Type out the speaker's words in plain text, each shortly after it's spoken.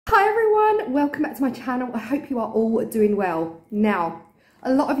Hi everyone, welcome back to my channel. I hope you are all doing well. Now,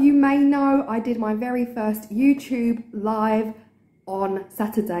 a lot of you may know I did my very first YouTube live on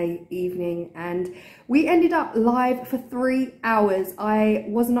Saturday evening and we ended up live for 3 hours. I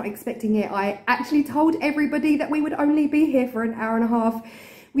was not expecting it. I actually told everybody that we would only be here for an hour and a half.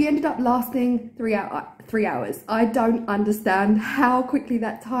 We ended up lasting 3 hours. I don't understand how quickly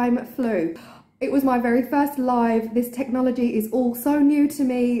that time flew. It was my very first live. This technology is all so new to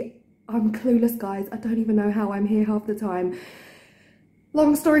me. I'm clueless, guys. I don't even know how I'm here half the time.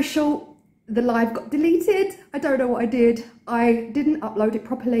 Long story short, the live got deleted. I don't know what I did. I didn't upload it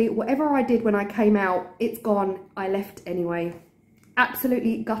properly. Whatever I did when I came out, it's gone. I left anyway.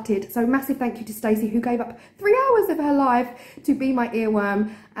 Absolutely gutted. So massive thank you to Stacey, who gave up 3 hours of her life to be my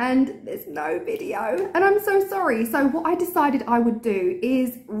earworm, and there's no video and I'm so sorry. So what I decided I would do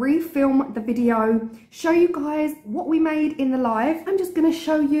is refilm the video, show you guys what we made in the live. I'm just going to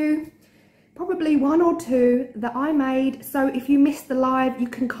show you probably one or two that I made, so if you missed the live you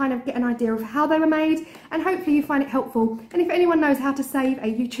can kind of get an idea of how they were made and hopefully you find it helpful. And if anyone knows how to save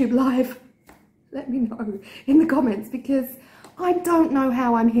a YouTube live, let me know in the comments, because I don't know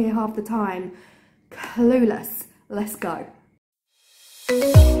how I'm here half the time. Clueless. Let's go.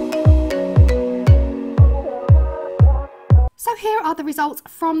 So here are the results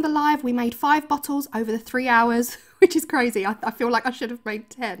from the live. We made 5 bottles over the 3 hours, which is crazy. I feel like I should have made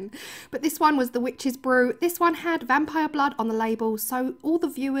 10. But this one was the Witch's Brew. This one had vampire blood on the label, so all the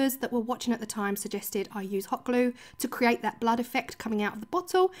viewers that were watching at the time suggested I use hot glue to create that blood effect coming out of the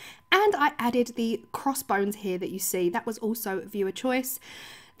bottle. And I added the crossbones here that you see. That was also viewer choice.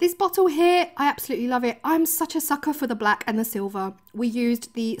 This bottle here, I absolutely love it. I'm such a sucker for the black and the silver. We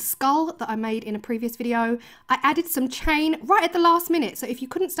used the skull that I made in a previous video. I added some chain right at the last minute, so if you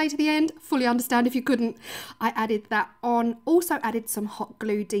couldn't stay to the end, fully understand if you couldn't. I added that on. Also added some hot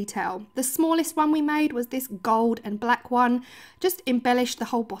glue detail. The smallest one we made was this gold and black one. Just embellished the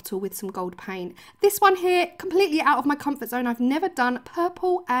whole bottle with some gold paint. This one here, completely out of my comfort zone. I've never done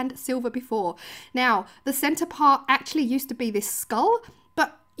purple and silver before. Now, the center part actually used to be this skull,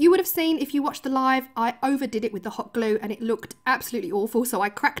 but you would have seen if you watched the live, I overdid it with the hot glue and it looked absolutely awful. So I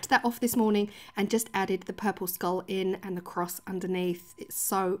cracked that off this morning and just added the purple skull in and the cross underneath. It's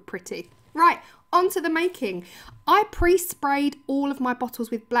so pretty. Right, on to the making. I pre-sprayed all of my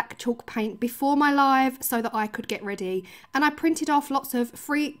bottles with black chalk paint before my live so that I could get ready. And I printed off lots of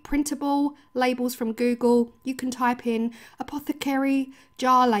free printable labels from Google. You can type in Apothecary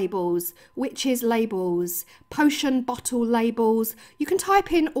jar labels, witches labels, potion bottle labels. You can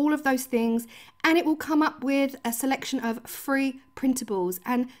type in all of those things and it will come up with a selection of free printables.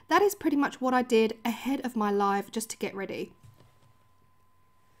 And that is pretty much what I did ahead of my live just to get ready.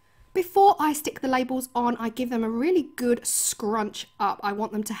 Before I stick the labels on, I give them a really good scrunch up. I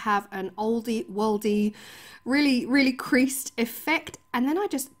want them to have an oldie worldy, really creased effect. And then I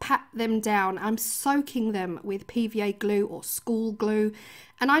just pat them down. I'm soaking them with PVA glue or school glue.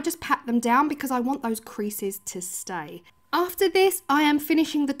 And I just pat them down because I want those creases to stay. After this, I am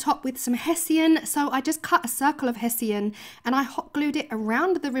finishing the top with some hessian. So I just cut a circle of hessian and I hot glued it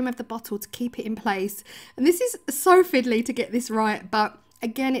around the rim of the bottle to keep it in place. And this is so fiddly to get this right, but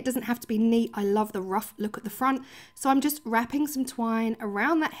again, it doesn't have to be neat. I love the rough look at the front. So I'm just wrapping some twine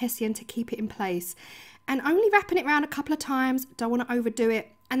around that hessian to keep it in place. And only wrapping it around a couple of times, don't want to overdo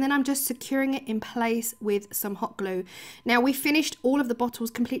it. And then I'm just securing it in place with some hot glue. Now, we finished all of the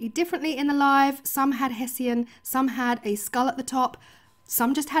bottles completely differently in the live. Some had hessian, some had a skull at the top,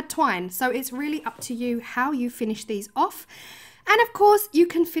 some just had twine. So it's really up to you how you finish these off. And of course, you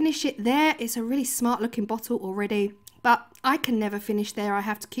can finish it there. It's a really smart looking bottle already. But I can never finish there, I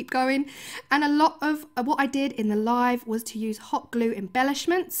have to keep going. And a lot of what I did in the live was to use hot glue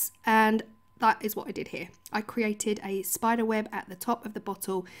embellishments, and that is what I did here. I created a spider web at the top of the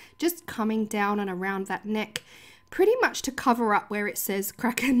bottle, just coming down and around that neck, pretty much to cover up where it says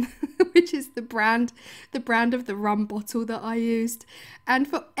Kraken, which is the brand of the rum bottle that I used. And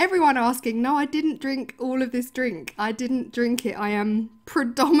for everyone asking, no, I didn't drink all of this drink. I didn't drink it. I am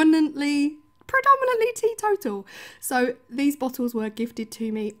predominantly teetotal. So these bottles were gifted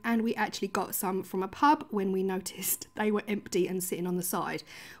to me and we actually got some from a pub when we noticed they were empty and sitting on the side.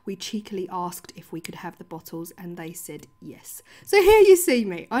 We cheekily asked if we could have the bottles and they said yes. So here you see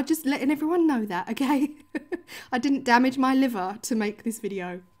me. I'm just letting everyone know that, okay? I didn't damage my liver to make this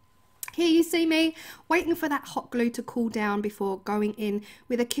video. Here you see me waiting for that hot glue to cool down before going in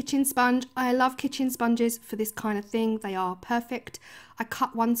with a kitchen sponge. I love kitchen sponges for this kind of thing. They are perfect. I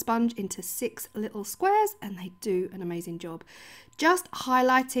cut one sponge into 6 little squares and they do an amazing job. Just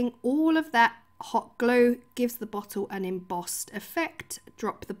highlighting all of that hot glue gives the bottle an embossed effect.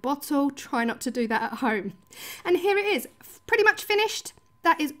 Drop the bottle, try not to do that at home. And here it is, pretty much finished.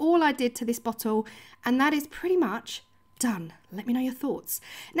 That is all I did to this bottle, and that is pretty much done. Let me know your thoughts.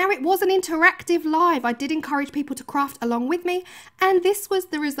 Now, it was an interactive live. I did encourage people to craft along with me, and this was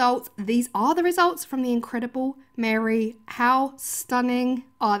the results. These are the results from the incredible Mary. How stunning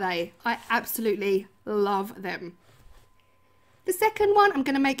are they? I absolutely love them. The second one I'm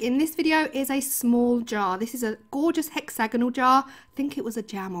going to make in this video is a small jar. This is a gorgeous hexagonal jar. I think it was a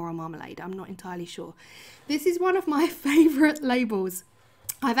jam or a marmalade. I'm not entirely sure. This is one of my favorite labels.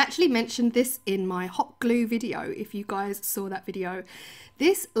 I've actually mentioned this in my hot glue video, if you guys saw that video.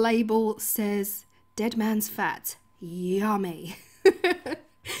 This label says, "Dead man's fat, yummy."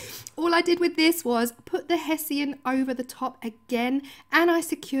 All I did with this was put the hessian over the top again, and I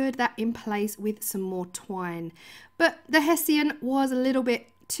secured that in place with some more twine. But the hessian was a little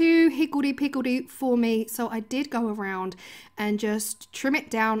bit too higgledy-piggledy for me, so I did go around and just trim it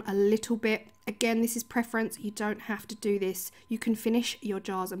down a little bit. Again, this is preference. You don't have to do this. You can finish your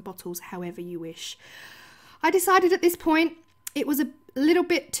jars and bottles however you wish. I decided at this point it was a little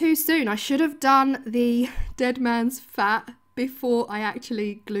bit too soon. I should have done the dead man's fat before I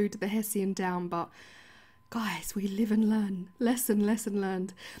actually glued the hessian down, but guys, we live and learn. Lesson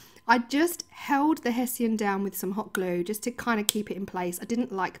learned. I just held the hessian down with some hot glue just to kind of keep it in place. I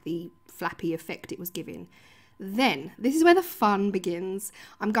didn't like the flappy effect it was giving. Then, this is where the fun begins.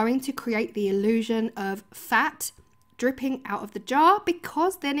 I'm going to create the illusion of fat dripping out of the jar,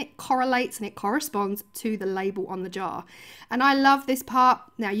 because then it correlates and it corresponds to the label on the jar. And I love this part.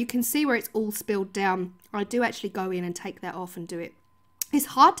 Now you can see where it's all spilled down. I do actually go in and take that off and do it. It's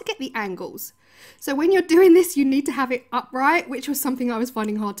hard to get the angles. So when you're doing this, you need to have it upright, which was something I was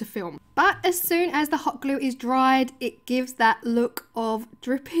finding hard to film. But as soon as the hot glue is dried, it gives that look of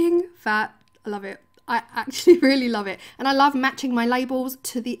dripping fat. I love it. I actually really love it, and I love matching my labels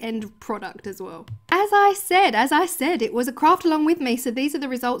to the end product as well. As I said, it was a craft along with me, so these are the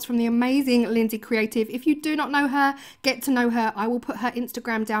results from the amazing Lindsay Creative. If you do not know her, get to know her. I will put her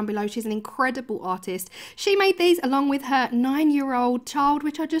Instagram down below. She's an incredible artist. She made these along with her 9-year-old child,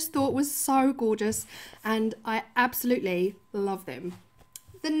 which I just thought was so gorgeous, and I absolutely love them.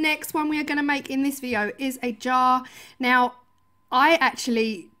 The next one we are going to make in this video is a jar. Now, I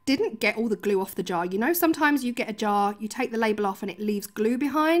actually didn't get all the glue off the jar. You know, sometimes you get a jar, you take the label off and it leaves glue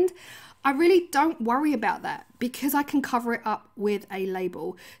behind. I really don't worry about that because I can cover it up with a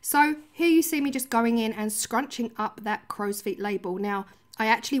label. So here you see me just going in and scrunching up that crow's feet label. Now, I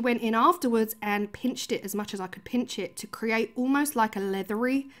actually went in afterwards and pinched it as much as I could pinch it to create almost like a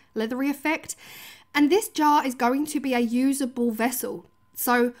leathery effect. And this jar is going to be a usable vessel.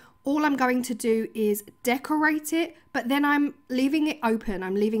 So all I'm going to do is decorate it, but then I'm leaving it open.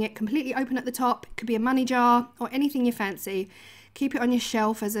 I'm leaving it completely open at the top. It could be a money jar or anything you fancy. Keep it on your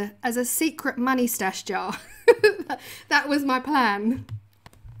shelf as a secret money stash jar. That was my plan.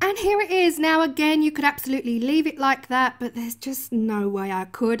 And here it is. Now again, you could absolutely leave it like that, but there's just no way I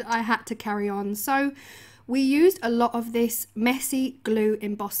could. I had to carry on. So we used a lot of this messy glue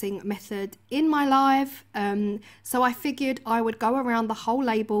embossing method in my live. So I figured I would go around the whole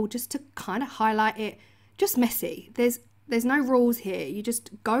label just to kind of highlight it. Just messy. There's no rules here. You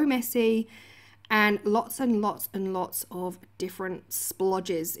just go messy, and lots and lots and lots of different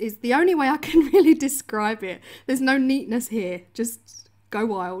splodges is the only way I can really describe it. There's no neatness here. Just go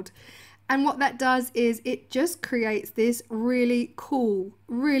wild. And what that does is it just creates this really cool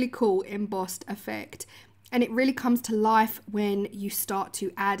embossed effect. And it really comes to life when you start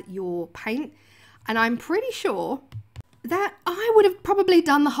to add your paint. And I'm pretty sure that I would have probably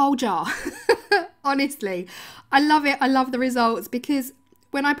done the whole jar. Honestly, I love it. I love the results because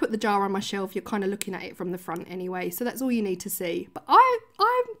when I put the jar on my shelf, you're kind of looking at it from the front anyway. So that's all you need to see. But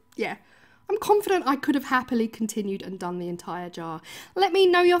I'm confident I could have happily continued and done the entire jar. Let me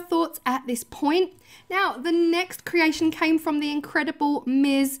know your thoughts at this point. Now, the next creation came from the incredible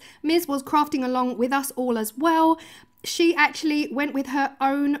Mizz. Mizz was crafting along with us all as well. She actually went with her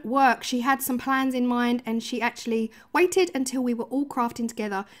own work. She had some plans in mind and she actually waited until we were all crafting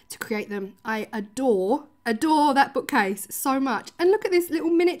together to create them. I adore that bookcase so much. And look at this little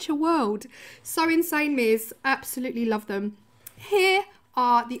miniature world. So insane, Mizz. Absolutely love them. Here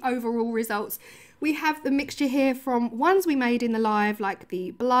are the overall results. We have the mixture here from ones we made in the live, like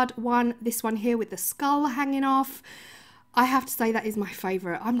the blood one, this one here with the skull hanging off. I have to say that is my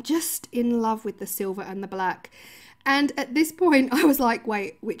favorite. I'm just in love with the silver and the black. And at this point I was like,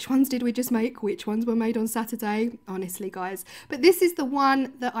 wait, which ones did we just make? Which ones were made on Saturday? Honestly, guys. But this is the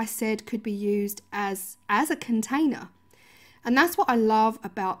one that I said could be used as a container. And that's what I love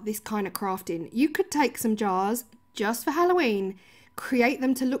about this kind of crafting. You could take some jars just for Halloween, create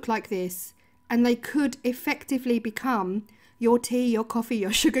them to look like this, and they could effectively become your tea, your coffee,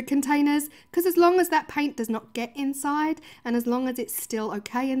 your sugar containers, because as long as that paint does not get inside and as long as it's still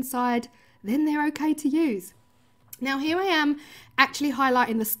okay inside, then they're okay to use. Now here I am actually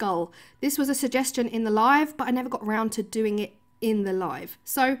highlighting the skull. This was a suggestion in the live, but I never got around to doing it in the live.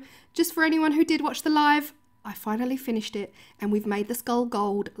 So just for anyone who did watch the live, I finally finished it and we've made the skull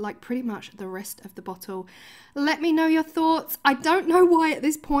gold like pretty much the rest of the bottle. Let me know your thoughts. I don't know why at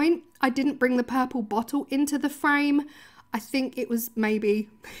this point I didn't bring the purple bottle into the frame. I think it was maybe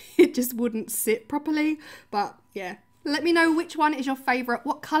it just wouldn't sit properly, but yeah. Let me know which one is your favourite,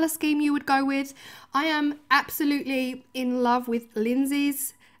 what colour scheme you would go with. I am absolutely in love with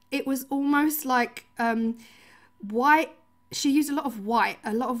Lindsay's. It was almost like white. She used a lot of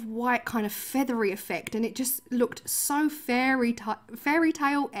white kind of feathery effect, and it just looked so fairy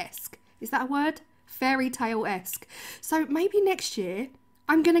tale-esque. Is that a word? Fairy tale-esque. So maybe next year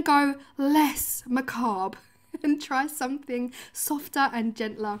I'm going to go less macabre and try something softer and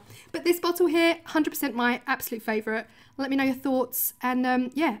gentler. But this bottle here, 100% my absolute favourite. Let me know your thoughts,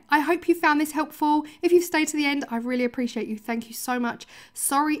 and yeah, I hope you found this helpful. If you've stayed to the end, I really appreciate you. Thank you so much.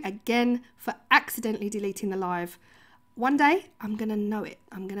 Sorry again for accidentally deleting the live. One day I'm gonna know it.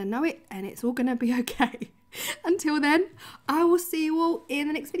 I'm gonna know it, and it's all gonna be okay. Until then, I will see you all in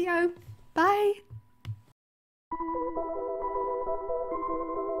the next video. Bye.